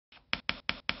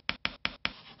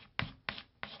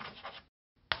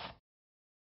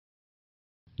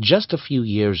Just a few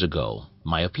years ago,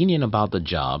 my opinion about the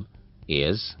job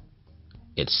is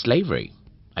it's slavery.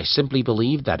 I simply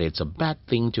believe that it's a bad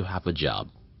thing to have a job.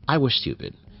 I was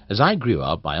stupid. As I grew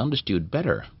up, I understood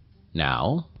better.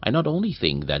 Now, I not only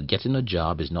think that getting a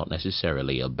job is not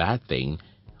necessarily a bad thing,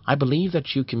 I believe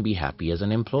that you can be happy as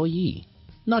an employee.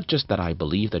 Not just that I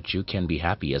believe that you can be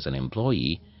happy as an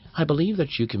employee, I believe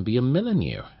that you can be a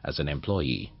millionaire as an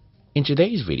employee. In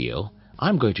today's video,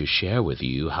 I'm going to share with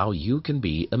you how you can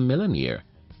be a millionaire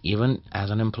even as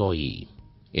an employee.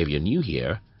 If you're new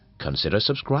here, consider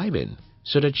subscribing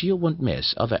so that you won't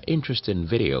miss other interesting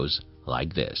videos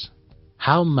like this.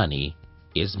 How money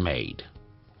is made.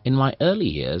 In my early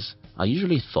years, I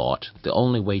usually thought the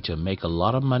only way to make a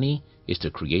lot of money is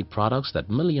to create products that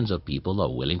millions of people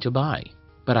are willing to buy.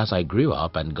 But as I grew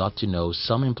up and got to know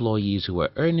some employees who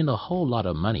were earning a whole lot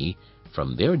of money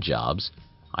from their jobs,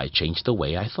 I changed the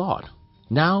way I thought.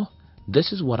 Now,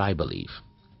 this is what I believe.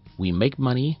 We make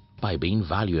money by being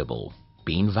valuable.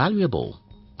 Being valuable,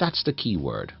 that's the key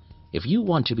word. If you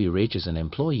want to be rich as an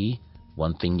employee,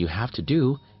 one thing you have to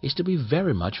do is to be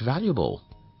very much valuable.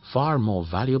 Far more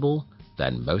valuable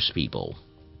than most people.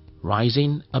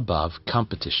 Rising above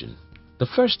competition. The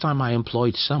first time I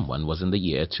employed someone was in the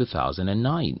year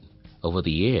 2009. Over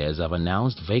the years, I've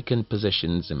announced vacant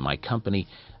positions in my company,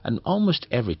 and almost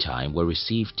every time we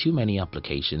receive too many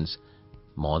applications,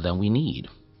 more than we need.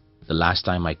 The last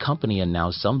time my company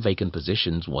announced some vacant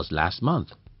positions was last month.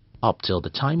 Up till the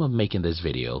time of making this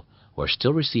video, we're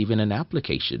still receiving an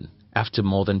application after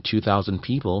more than 2,000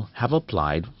 people have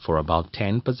applied for about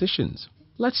 10 positions.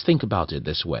 Let's think about it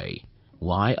this way.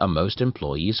 Why are most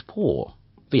employees poor?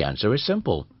 The answer is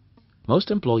simple.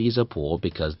 Most employees are poor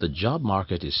because the job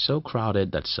market is so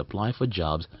crowded that supply for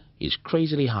jobs is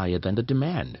crazily higher than the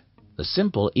demand. The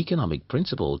simple economic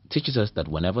principle teaches us that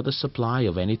whenever the supply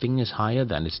of anything is higher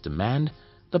than its demand,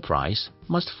 the price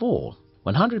must fall.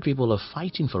 When 100 people are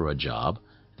fighting for a job,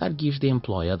 that gives the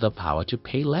employer the power to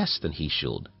pay less than he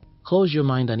should. Close your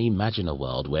mind and imagine a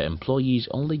world where employees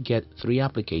only get 3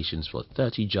 applications for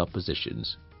 30 job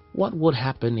positions. What would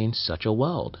happen in such a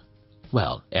world?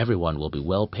 Well, everyone will be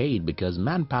well paid because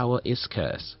manpower is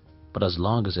scarce. But as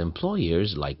long as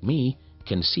employers like me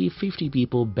can see 50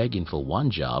 people begging for one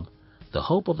job, the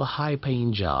hope of a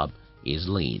high-paying job is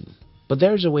lean. But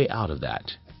there's a way out of that.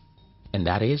 And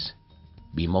that is,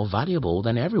 be more valuable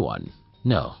than everyone.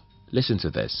 No, listen to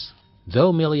this.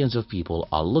 Though millions of people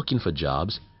are looking for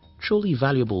jobs, truly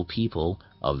valuable people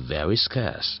are very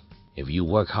scarce. If you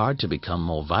work hard to become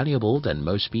more valuable than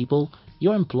most people,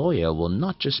 your employer will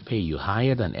not just pay you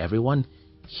higher than everyone,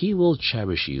 he will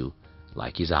cherish you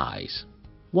like his eyes.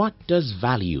 What does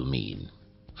value mean?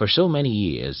 For so many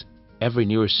years, every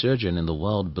neurosurgeon in the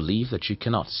world believed that you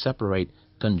cannot separate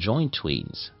conjoined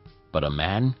twins, but a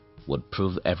man would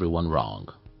prove everyone wrong.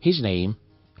 His name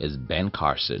is Ben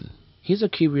Carson. He's a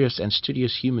curious and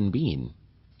studious human being.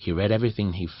 He read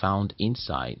everything he found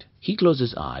inside. He closed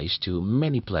his eyes to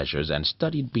many pleasures and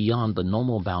studied beyond the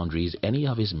normal boundaries any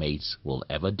of his mates will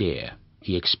ever dare.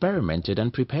 He experimented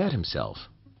and prepared himself.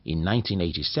 In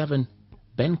 1987,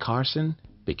 Ben Carson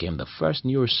became the first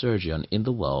neurosurgeon in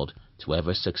the world to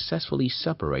ever successfully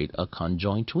separate a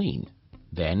conjoined twin.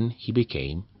 Then he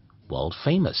became world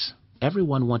famous.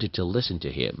 Everyone wanted to listen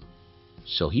to him.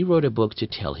 So he wrote a book to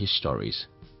tell his stories.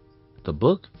 The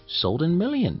book sold in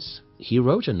millions. He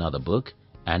wrote another book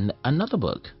and another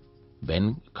book.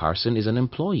 Ben Carson is an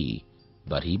employee,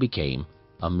 but he became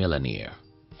a millionaire.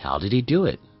 How did he do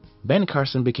it? Ben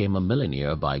Carson became a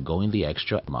millionaire by going the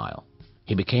extra mile.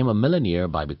 He became a millionaire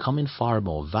by becoming far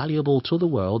more valuable to the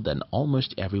world than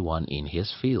almost everyone in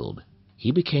his field.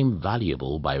 He became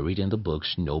valuable by reading the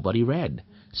books nobody read,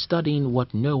 studying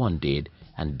what no one did,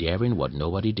 and daring what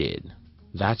nobody did.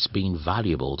 That's being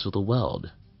valuable to the world.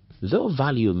 Though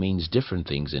value means different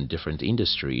things in different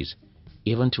industries,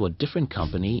 even to a different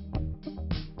company,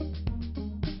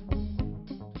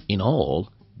 in all,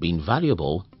 being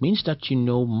valuable means that you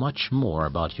know much more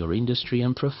about your industry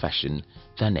and profession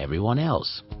than everyone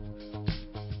else.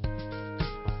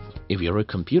 If you're a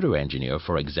computer engineer,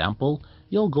 for example,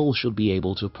 your goal should be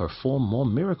able to perform more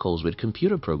miracles with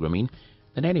computer programming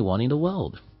than anyone in the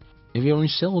world. If you're in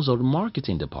sales or the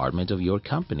marketing department of your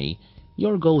company,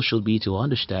 your goal should be to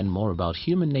understand more about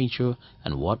human nature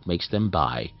and what makes them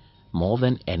buy, more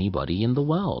than anybody in the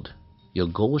world. Your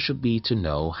goal should be to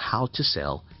know how to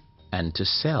sell, and to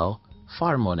sell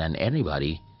far more than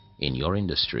anybody in your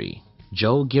industry.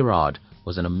 Joe Girard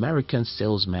was an American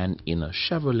salesman in a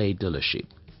Chevrolet dealership.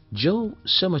 Joe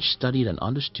so much studied and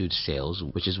understood sales,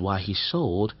 which is why he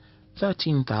sold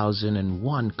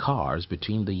 13,001 cars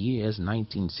between the years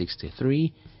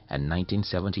 1963 and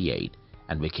 1978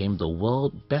 and became the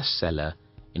world bestseller,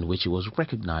 in which it was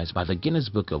recognized by the Guinness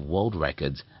Book of World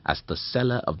Records as the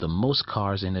seller of the most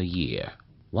cars in a year,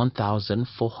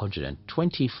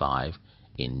 1,425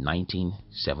 in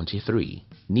 1973.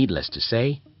 Needless to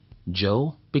say,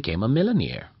 Joe became a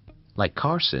millionaire. Like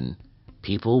Carson,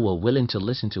 people were willing to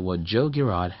listen to what Joe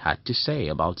Girard had to say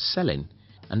about selling,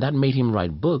 and that made him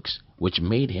write books, which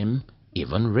made him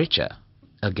even richer.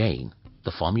 Again,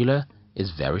 the formula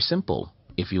is very simple.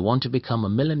 If you want to become a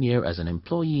millionaire as an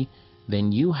employee,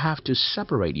 then you have to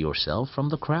separate yourself from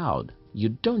the crowd. You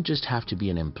don't just have to be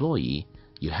an employee,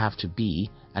 you have to be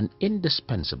an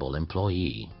indispensable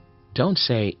employee. Don't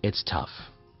say it's tough.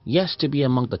 Yes, to be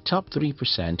among the top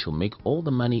 3% who make all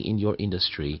the money in your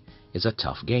industry is a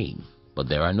tough game, but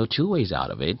there are no two ways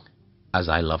out of it. As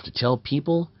I love to tell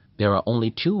people, there are only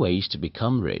two ways to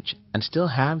become rich and still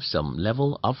have some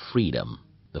level of freedom.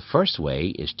 The first way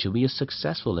is to be a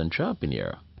successful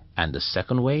entrepreneur, and the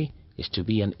second way is to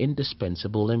be an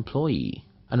indispensable employee.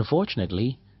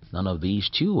 Unfortunately, none of these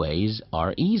two ways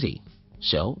are easy.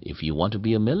 So, if you want to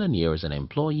be a millionaire as an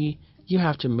employee, you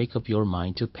have to make up your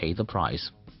mind to pay the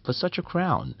price for such a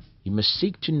crown. You must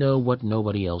seek to know what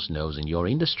nobody else knows in your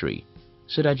industry,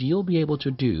 so that you'll be able to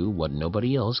do what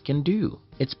nobody else can do.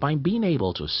 It's by being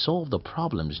able to solve the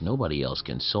problems nobody else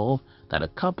can solve that a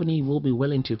company will be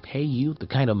willing to pay you the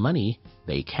kind of money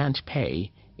they can't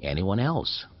pay anyone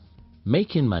else.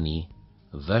 Making money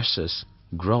versus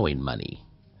growing money.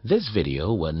 This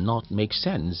video will not make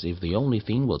sense if the only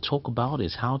thing we'll talk about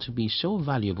is how to be so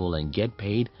valuable and get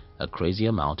paid a crazy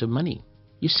amount of money.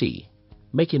 You see,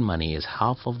 making money is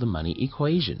half of the money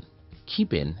equation.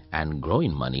 Keeping and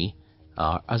growing money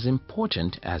are as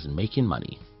important as making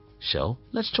money. So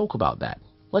let's talk about that.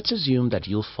 Let's assume that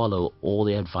you'll follow all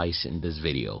the advice in this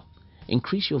video.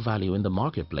 Increase your value in the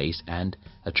marketplace and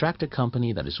attract a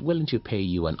company that is willing to pay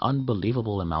you an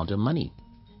unbelievable amount of money.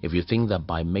 If you think that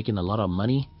by making a lot of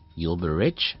money, you'll be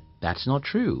rich, that's not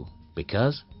true,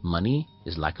 because money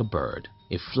is like a bird.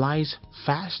 It flies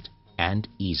fast and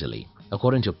easily.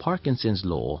 According to Parkinson's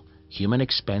law, human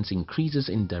expense increases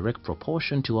in direct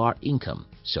proportion to our income.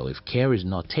 So if care is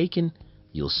not taken,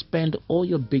 you'll spend all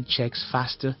your big checks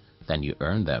faster than you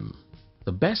earn them.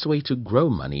 The best way to grow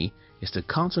money is to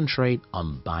concentrate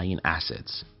on buying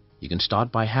assets. You can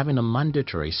start by having a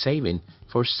mandatory saving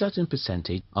for a certain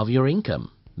percentage of your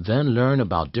income. Then learn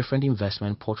about different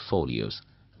investment portfolios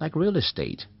like real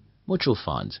estate, mutual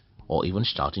funds, or even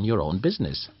starting your own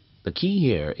business. The key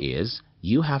here is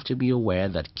you have to be aware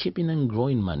that keeping and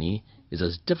growing money is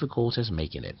as difficult as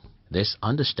making it. This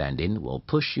understanding will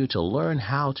push you to learn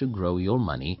how to grow your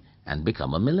money and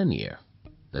become a millionaire.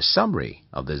 The summary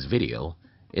of this video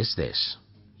is this: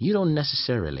 you don't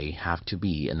necessarily have to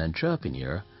be an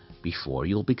entrepreneur before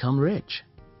you'll become rich,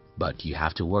 but you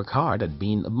have to work hard at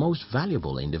being the most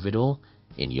valuable individual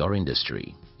in your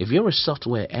industry. If you're a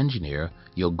software engineer,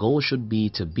 your goal should be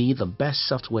to be the best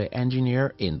software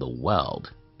engineer in the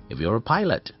world. If you're a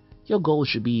pilot, your goal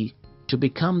should be to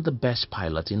become the best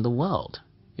pilot in the world.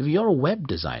 If you're a web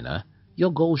designer,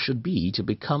 your goal should be to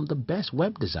become the best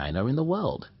web designer in the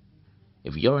world.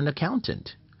 If you're an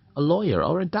accountant, a lawyer,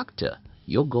 or a doctor,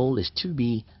 your goal is to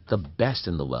be the best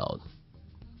in the world.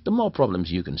 The more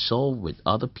problems you can solve with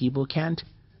other people can't,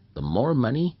 the more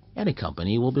money any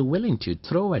company will be willing to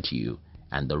throw at you,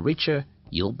 and the richer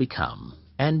you'll become.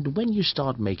 And when you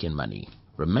start making money,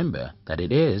 remember that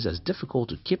it is as difficult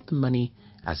to keep the money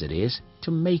as it is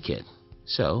to make it.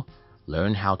 So,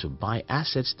 learn how to buy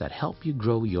assets that help you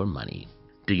grow your money.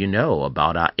 Do you know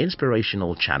about our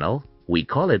inspirational channel? We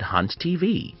call it Hunt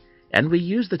TV, and we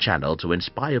use the channel to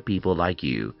inspire people like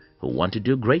you who want to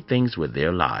do great things with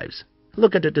their lives.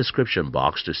 Look at the description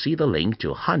box to see the link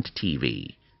to Hunt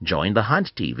TV. Join the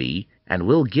Hunt TV and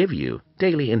we'll give you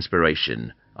daily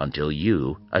inspiration until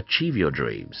you achieve your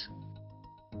dreams.